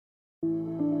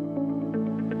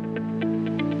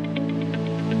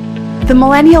The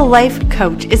Millennial Life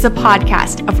Coach is a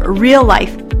podcast of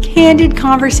real-life, candid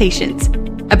conversations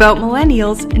about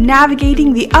millennials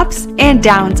navigating the ups and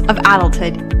downs of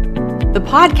adulthood. The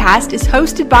podcast is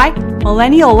hosted by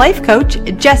Millennial Life Coach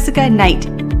Jessica Knight,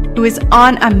 who is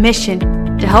on a mission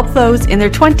to help those in their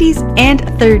 20s and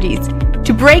 30s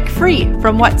to break free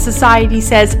from what society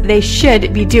says they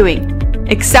should be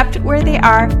doing, accept where they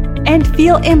are, and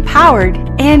feel empowered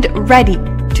and ready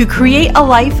to create a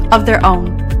life of their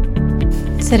own.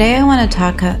 Today I want to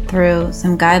talk through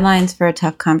some guidelines for a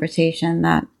tough conversation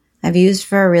that I've used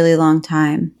for a really long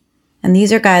time. And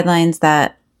these are guidelines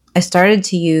that I started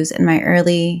to use in my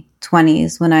early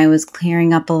 20s when I was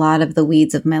clearing up a lot of the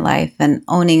weeds of my life and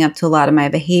owning up to a lot of my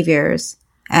behaviors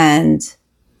and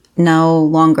no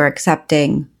longer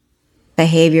accepting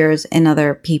behaviors in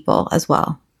other people as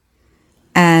well.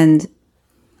 And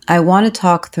I want to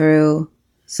talk through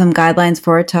some guidelines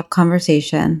for a tough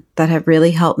conversation that have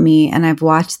really helped me, and I've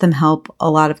watched them help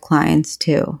a lot of clients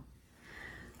too.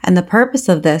 And the purpose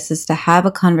of this is to have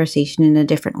a conversation in a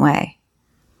different way.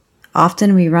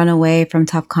 Often we run away from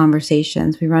tough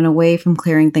conversations. We run away from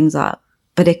clearing things up,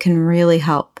 but it can really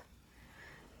help.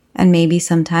 And maybe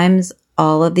sometimes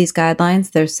all of these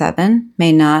guidelines, there's 7,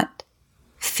 may not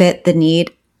fit the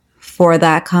need for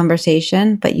that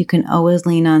conversation, but you can always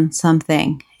lean on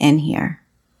something in here.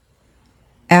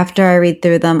 After I read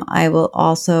through them, I will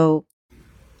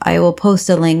post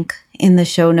a link in the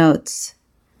show notes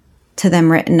to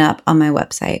them written up on my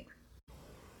website.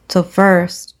 So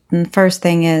the first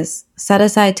thing is set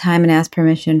aside time and ask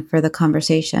permission for the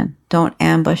conversation. Don't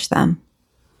ambush them.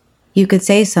 You could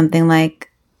say something like,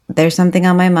 there's something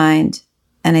on my mind,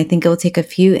 and I think it will take a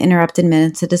few interrupted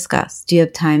minutes to discuss. Do you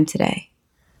have time today?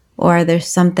 Or there's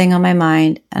something on my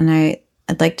mind, and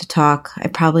I'd like to talk. I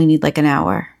probably need like an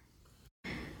hour.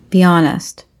 Be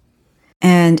honest.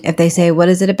 And if they say, what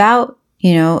is it about?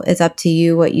 It's up to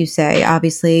you what you say.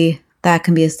 Obviously, that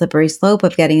can be a slippery slope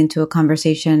of getting into a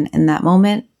conversation in that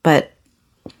moment, but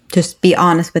just be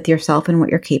honest with yourself and what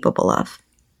you're capable of.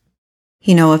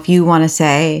 If you want to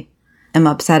say, I'm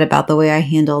upset about the way I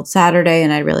handled Saturday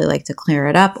and I'd really like to clear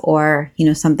it up, or,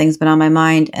 something's been on my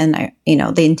mind and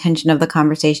the intention of the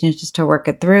conversation is just to work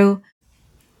it through,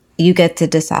 you get to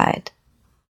decide.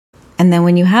 And then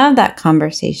when you have that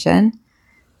conversation,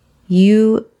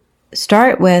 you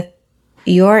start with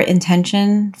your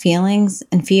intention, feelings,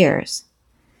 and fears.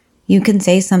 You can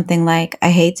say something like,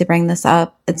 I hate to bring this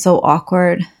up. It's so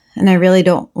awkward, and I really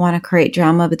don't want to create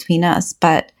drama between us,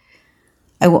 but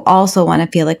I will also want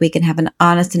to feel like we can have an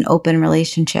honest and open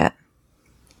relationship.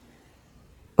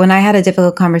 When I had a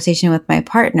difficult conversation with my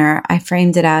partner, I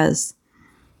framed it as,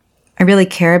 I really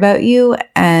care about you,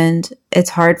 and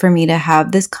it's hard for me to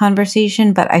have this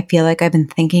conversation, but I feel like I've been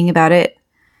thinking about it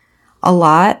a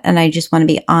lot, and I just want to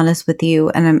be honest with you,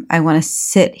 and I want to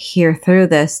sit here through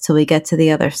this till we get to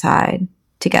the other side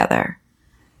together.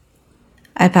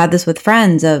 I've had this with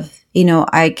friends of,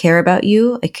 I care about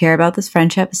you, I care about this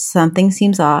friendship, something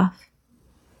seems off,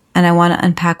 and I want to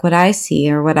unpack what I see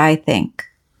or what I think.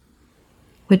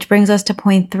 Which brings us to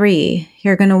point 3.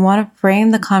 You're going to want to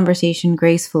frame the conversation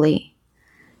gracefully.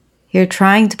 You're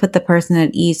trying to put the person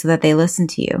at ease so that they listen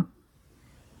to you.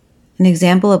 An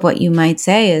example of what you might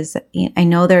say is, I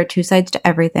know there are 2 sides to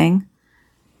everything,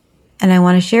 and I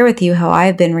want to share with you how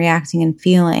I've been reacting and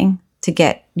feeling to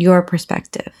get your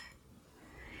perspective.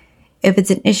 If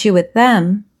it's an issue with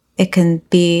them, it can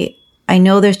be, I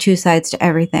know there's 2 sides to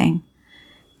everything,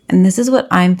 and this is what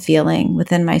I'm feeling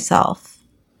within myself.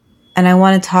 And I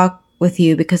want to talk with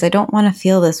you because I don't want to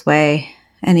feel this way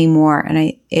anymore,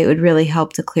 and it would really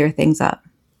help to clear things up.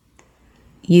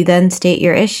 You then state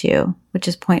your issue, which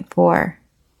is point 4.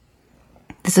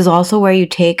 This is also where you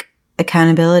take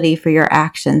accountability for your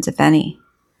actions, if any.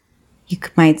 You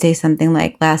might say something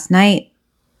like, last night,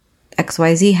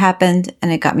 XYZ happened,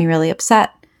 and it got me really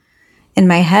upset. In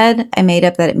my head, I made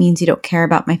up that it means you don't care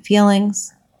about my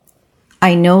feelings.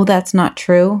 I know that's not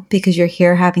true because you're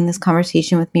here having this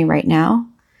conversation with me right now,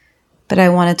 but I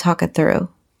want to talk it through.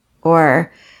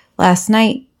 Or last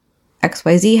night,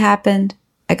 XYZ happened.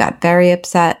 I got very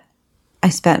upset. I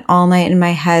spent all night in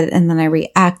my head and then I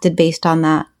reacted based on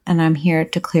that, and I'm here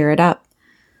to clear it up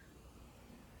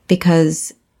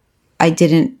because I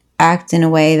didn't act in a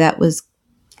way that was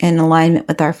in alignment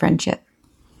with our friendship.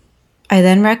 I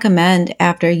then recommend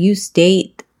after you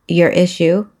state your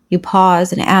issue, you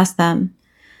pause and ask them,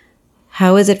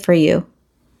 how is it for you?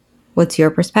 What's your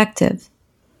perspective?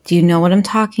 Do you know what I'm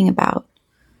talking about?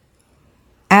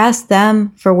 Ask them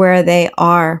for where they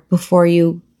are before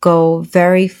you go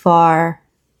very far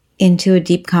into a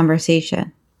deep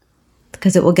conversation,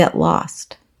 because it will get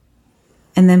lost.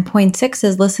 And then point 6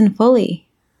 is listen fully.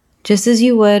 Just as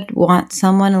you would want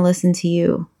someone to listen to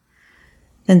you,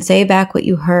 then say back what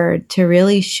you heard to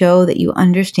really show that you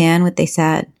understand what they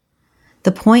said.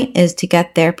 The point is to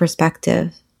get their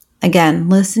perspective. Again,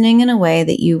 listening in a way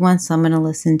that you want someone to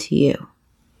listen to you.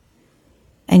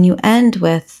 And you end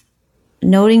with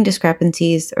noting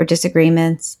discrepancies or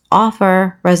disagreements,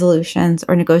 offer resolutions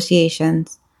or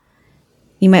negotiations.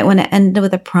 You might want to end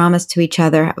with a promise to each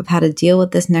other of how to deal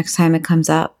with this next time it comes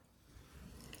up.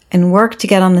 And work to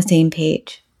get on the same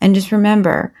page. And just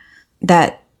remember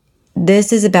that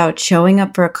this is about showing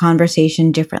up for a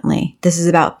conversation differently. This is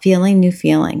about feeling new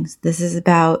feelings. This is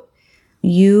about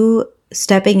you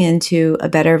stepping into a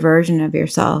better version of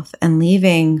yourself and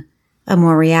leaving a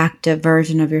more reactive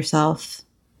version of yourself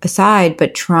aside,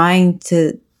 but trying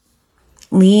to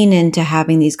lean into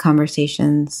having these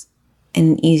conversations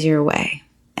in an easier way.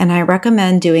 And I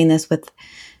recommend doing this with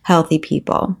healthy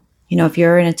people. You know, if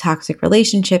you're in a toxic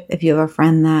relationship, if you have a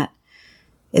friend that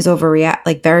is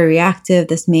very reactive,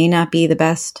 this may not be the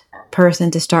best person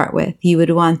to start with. You would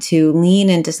want to lean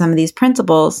into some of these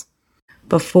principles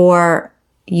before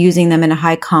using them in a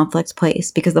high conflict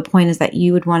place, because the point is that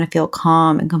you would want to feel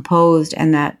calm and composed,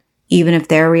 and that even if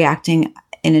they're reacting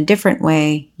in a different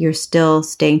way, you're still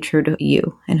staying true to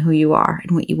you and who you are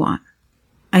and what you want.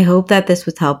 I hope that this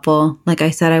was helpful. Like I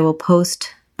said, I will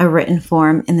post a written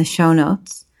form in the show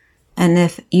notes. And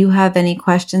if you have any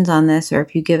questions on this, or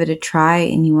if you give it a try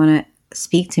and you want to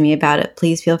speak to me about it,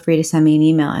 please feel free to send me an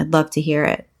email. I'd love to hear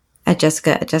it at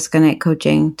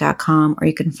jessica@jessicaknightcoaching.com, or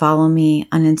you can follow me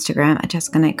on Instagram at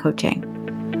Jessica Night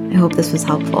Coaching. I hope this was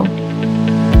helpful.